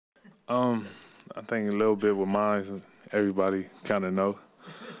I think a little bit with mine, everybody kind of know.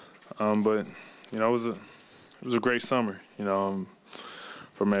 But it was a great summer.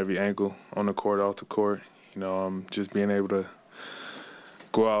 From every angle, on the court, off the court. Just being able to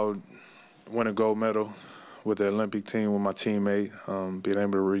go out, win a gold medal with the Olympic team with my teammate, being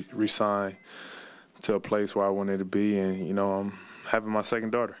able to resign to a place where I wanted to be, and having my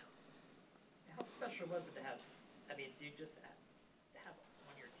second daughter. How special was it to have? I mean, so you just have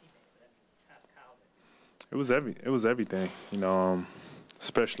one of your teammates, but have Kyle. It was everything.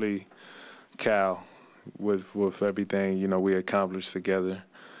 Especially Cal with everything we accomplished together.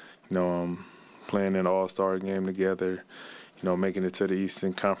 Playing in the All-Star game together. Making it to the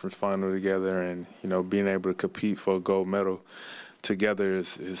Eastern Conference Final together, and being able to compete for a gold medal together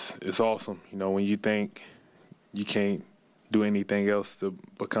is awesome. When you think you can't do anything else to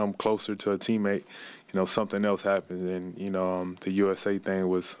become closer to a teammate, something else happens, and the USA thing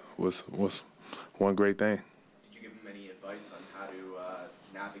was one great thing. Did you give him any advice on how to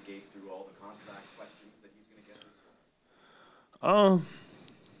navigate through all the contract questions that he's going to get this year?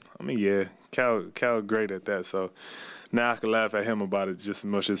 I mean, yeah, Cal great at that, so now I can laugh at him about it just as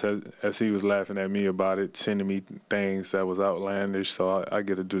much as he was laughing at me about it, sending me things that was outlandish, so I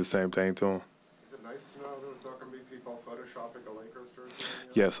get to do the same thing to him. Is it nice to know there's not going to be people photoshopping a Lakers jersey?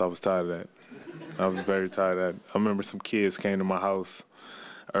 Yes, I was tired of that. I was very tired of that. I remember some kids came to my house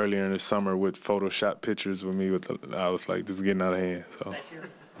earlier in the summer with Photoshop pictures with me. I was like, this is getting out of hand. So. Was that here in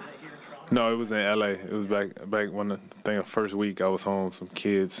Toronto? No, it was in L.A. It was back when the first week I was home. Some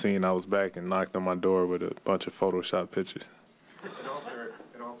kids seen I was back and knocked on my door with a bunch of Photoshop pictures. In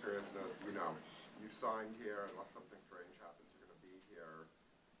all seriousness, you signed here. Unless something strange happens, you're going to be here.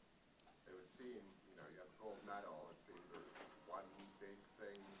 It would seem, you have a gold medal. It seems there's one big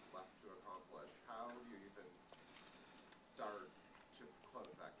thing left to accomplish. How do you even start to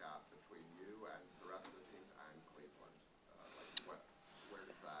close that gap between you and the rest of the teams and Cleveland? Where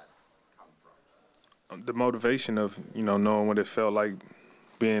does that come from? The motivation of knowing what it felt like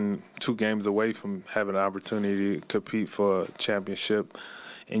being 2 games away from having an opportunity to compete for a championship,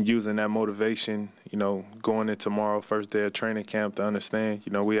 and using that motivation, going in tomorrow, first day of training camp, to understand,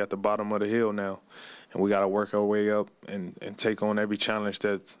 we at the bottom of the hill now, and we got to work our way up and take on every challenge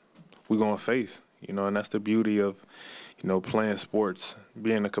that we're going to face, and that's the beauty of, playing sports,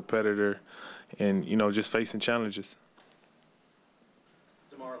 being a competitor, and, just facing challenges.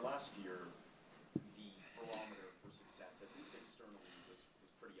 DeMar, last year, the barometer for success, at least externally, was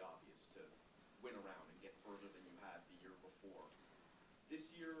pretty obvious to win around and get further than you had the year before. This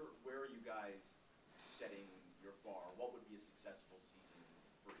year, where are you guys setting your bar? What would be a successful season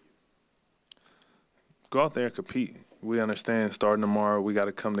for you? Go out there and compete. We understand starting tomorrow, we got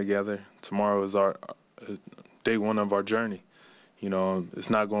to come together. Tomorrow is our day one of our journey. It's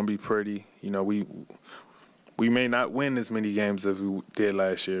not going to be pretty. We may not win as many games as we did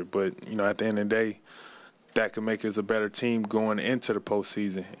last year, but, at the end of the day, that could make us a better team going into the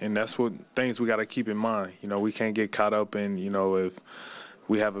postseason. And that's what things we got to keep in mind. We can't get caught up in, if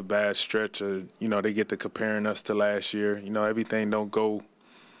we have a bad stretch or, they get to comparing us to last year. Everything don't go,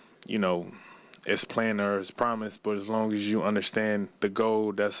 as planned or as promised, but as long as you understand the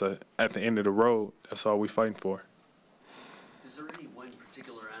goal that's at the end of the road, that's all we're fighting for. Is there any one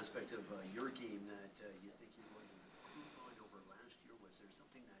particular aspect of your game that you think you're going to improve on over last year? Was there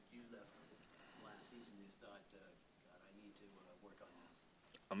something that you left last season you thought, God, I need to work on this?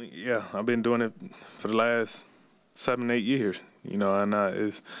 I mean, yeah, I've been doing it for the last 7, 8 years, and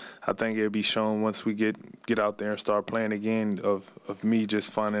I think it'll be shown once we get out there and start playing again of me just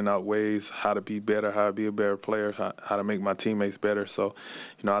finding out ways how to be better, how to be a better player, how to make my teammates better. So,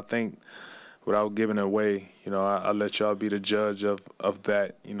 I think without giving it away, I let y'all be the judge of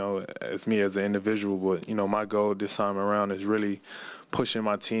that, as me as an individual. But, my goal this time around is really pushing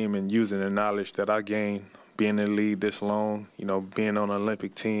my team and using the knowledge that I gained being in the league this long, being on an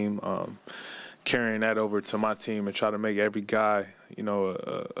Olympic team, carrying that over to my team and try to make every guy,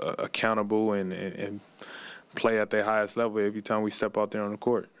 accountable and play at their highest level every time we step out there on the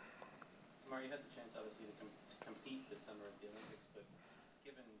court. DeMar, you had the chance, obviously, to compete this summer at the Olympics, but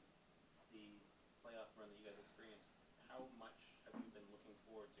given the playoff run that you guys experienced, how much have you been looking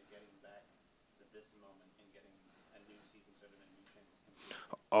forward to getting back to this moment and getting a new season started and a new chance to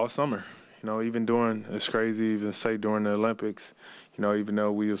compete? All summer. Even during, it's crazy even say during the Olympics, even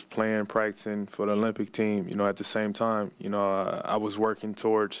though we was playing, practicing for the Olympic team, at the same time, I was working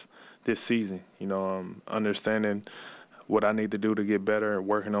towards this season, understanding what I need to do to get better,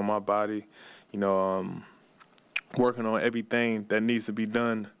 working on my body, working on everything that needs to be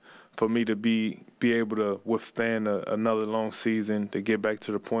done for me to be able to withstand another long season, to get back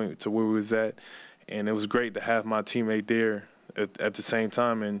to the point to where we was at. And it was great to have my teammate there at the same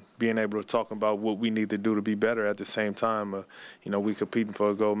time and being able to talk about what we need to do to be better at the same time. We competing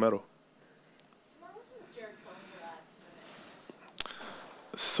for a gold medal. DeMar, what does Jarrett Sullinger add to the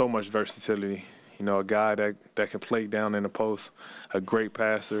mix? So much versatility. A guy that can play down in the post, a great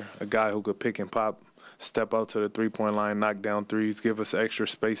passer, a guy who could pick and pop, step out to the three-point line, knock down threes, give us extra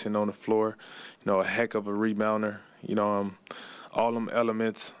spacing on the floor, a heck of a rebounder. All them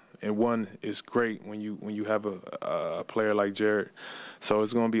elements in one is great when you have a player like Jared. So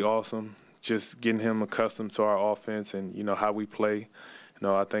it's going to be awesome just getting him accustomed to our offense and, how we play.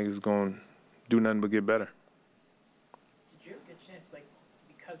 I think it's going to do nothing but get better. Did you ever get a chance,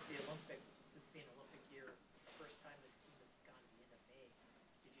 because this being Olympic year, first time this team has gone to the end of May,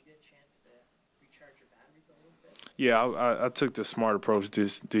 did you get a chance to recharge your batteries a little bit? Yeah, I took the smart approach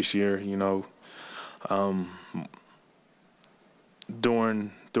this year,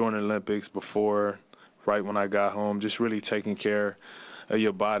 during the Olympics, before, right when I got home, just really taking care of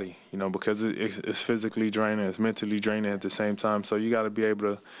your body, because it's physically draining, it's mentally draining at the same time. So you got to be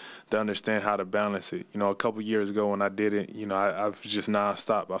able to understand how to balance it. A couple years ago when I did it, I was just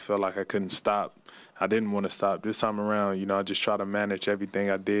nonstop. I felt like I couldn't stop. I didn't want to stop. This time around, I just try to manage everything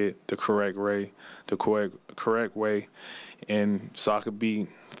I did the correct way, and so I could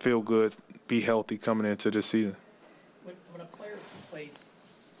feel good, be healthy coming into the season. When a player plays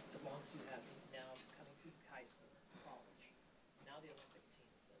as long as you have now, coming through high school, college, now the Olympic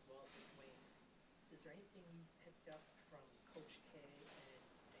team, as well as Wayne, is there anything you picked up from Coach K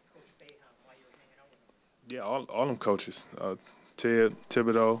and Coach Boeheim while you were hanging out with them? Yeah, all them coaches,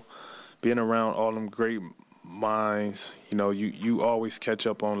 Thibodeau, being around all them great minds. You always catch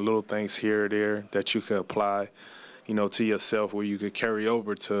up on little things here or there that you could apply, to yourself, where you could carry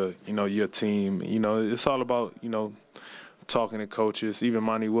over to, your team. It's all about, talking to coaches. Even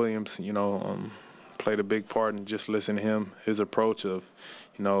Monty Williams, played a big part in just listening to him, his approach of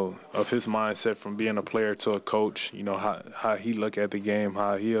his mindset from being a player to a coach, how he look at the game,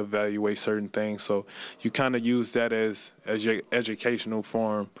 how he evaluates certain things. So you kind of use that as your educational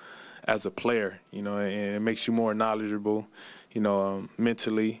form as a player, and it makes you more knowledgeable,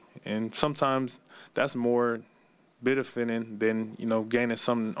 mentally. And sometimes that's more benefiting than, gaining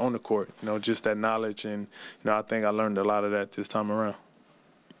something on the court, just that knowledge. And, I think I learned a lot of that this time around.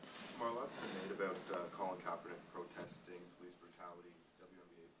 Marlon's been made about Colin Kaepernick protesting police brutality,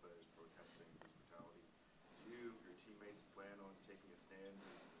 WNBA players protesting police brutality. Do you, your teammates, plan on taking a stand?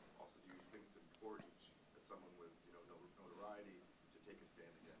 Also, do you think it's important as someone with, notoriety to take a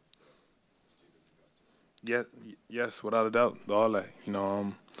stand against perceived injustice? Yes, without a doubt, all that,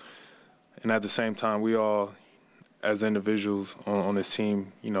 and at the same time, we all, as individuals on this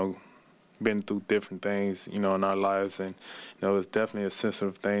team, been through different things, in our lives. And, it's definitely a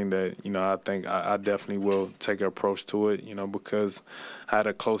sensitive thing that, I think I definitely will take an approach to it, because I had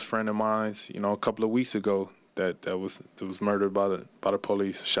a close friend of mine, a couple of weeks ago that was murdered by the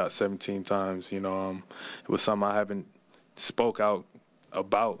police, shot 17 times. It was something I haven't spoke out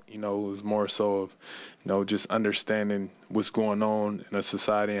about. It was more so of, just understanding what's going on in a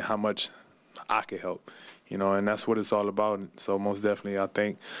society and how much I can help. And that's what it's all about. So most definitely, I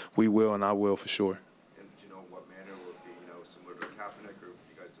think we will, and I will for sure. And do you know what manner will it be, similar to Kaepernick, or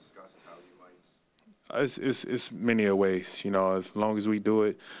you guys discussed how you might? It's many a ways, as long as we do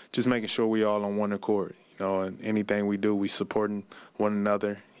it, just making sure we all on one accord, and anything we do, we supporting one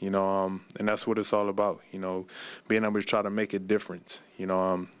another, and that's what it's all about, being able to try to make a difference,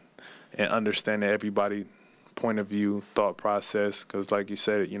 and understanding everybody point of view, thought process, because like you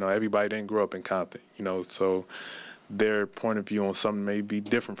said, everybody didn't grow up in Compton, so their point of view on something may be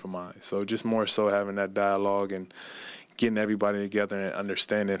different from mine. So just more so having that dialogue and getting everybody together and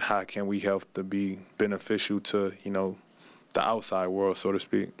understanding how can we help to be beneficial to, the outside world, so to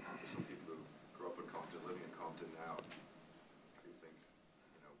speak. Some people who grew up in Compton, living in Compton now, how do you think,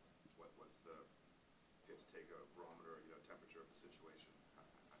 what's the, get to take a barometer, temperature of the situation?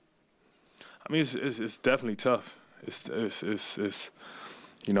 How do you think it is? I mean, it's definitely tough. It's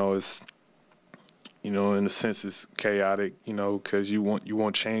in a sense it's chaotic, because you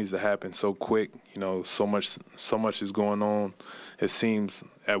want change to happen so quick. So much is going on, it seems,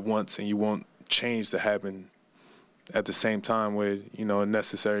 at once, and you want change to happen at the same time, where it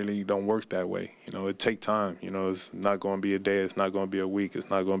necessarily don't work that way. It take time. It's not going to be a day, it's not going to be a week, it's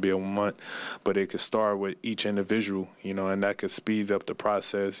not going to be a month, but it could start with each individual, and that could speed up the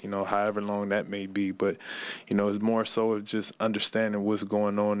process, however long that may be. But it's more so of just understanding what's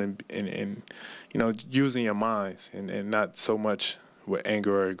going on and using your minds and not so much with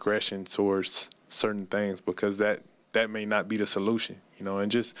anger or aggression towards certain things, because that may not be the solution,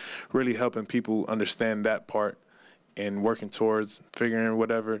 and just really helping people understand that part and working towards figuring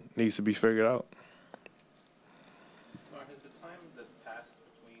whatever needs to be figured out. Mark, has the time that's passed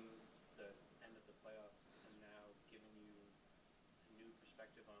between the end of the playoffs and now given you a new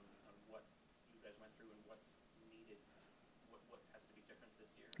perspective on what you guys went through and what's needed, what has to be different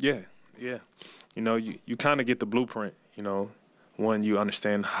this year? Yeah. You kind of get the blueprint, when you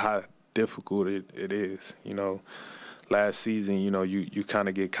understand how difficult it is. Last season, you kind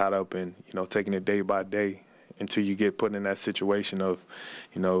of get caught up in, taking it day by day until you get put in that situation of,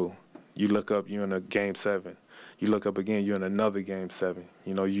 you look up, you're in a game 7. You look up again, you're in another game 7.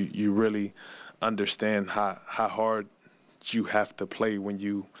 You really understand how hard you have to play when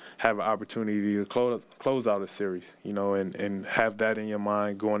you have an opportunity to close out a series, and have that in your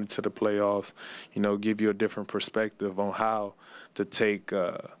mind going into the playoffs, give you a different perspective on how to take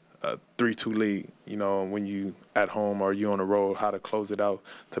a 3-2 lead, when you at home or you on the road, how to close it out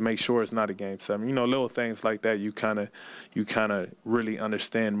to make sure it's not a game 7. Little things like that you kind of really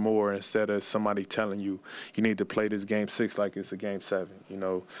understand more, instead of somebody telling you need to play this game 6 like it's a game 7,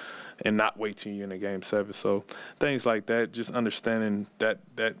 and not wait till you're in a game 7. So things like that, just understanding that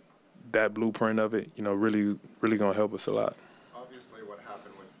blueprint of it, really gonna help us a lot. Obviously, what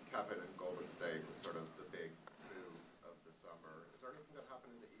happened with Kevin and Golden State was sort of the big move of the summer. Is there anything that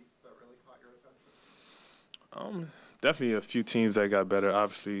happened in the East that really caught your attention? Definitely a few teams that got better.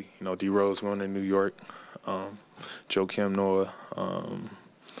 Obviously, DeRozan going to New York, Joakim Noah,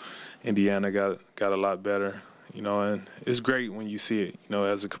 Indiana got a lot better. And it's great when you see it.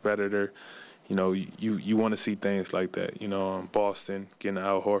 As a competitor, you want to see things like that. Boston getting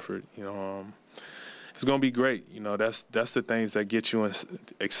Al Horford. It's gonna be great. That's the things that get you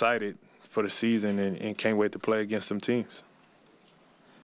excited for the season, and can't wait to play against them teams.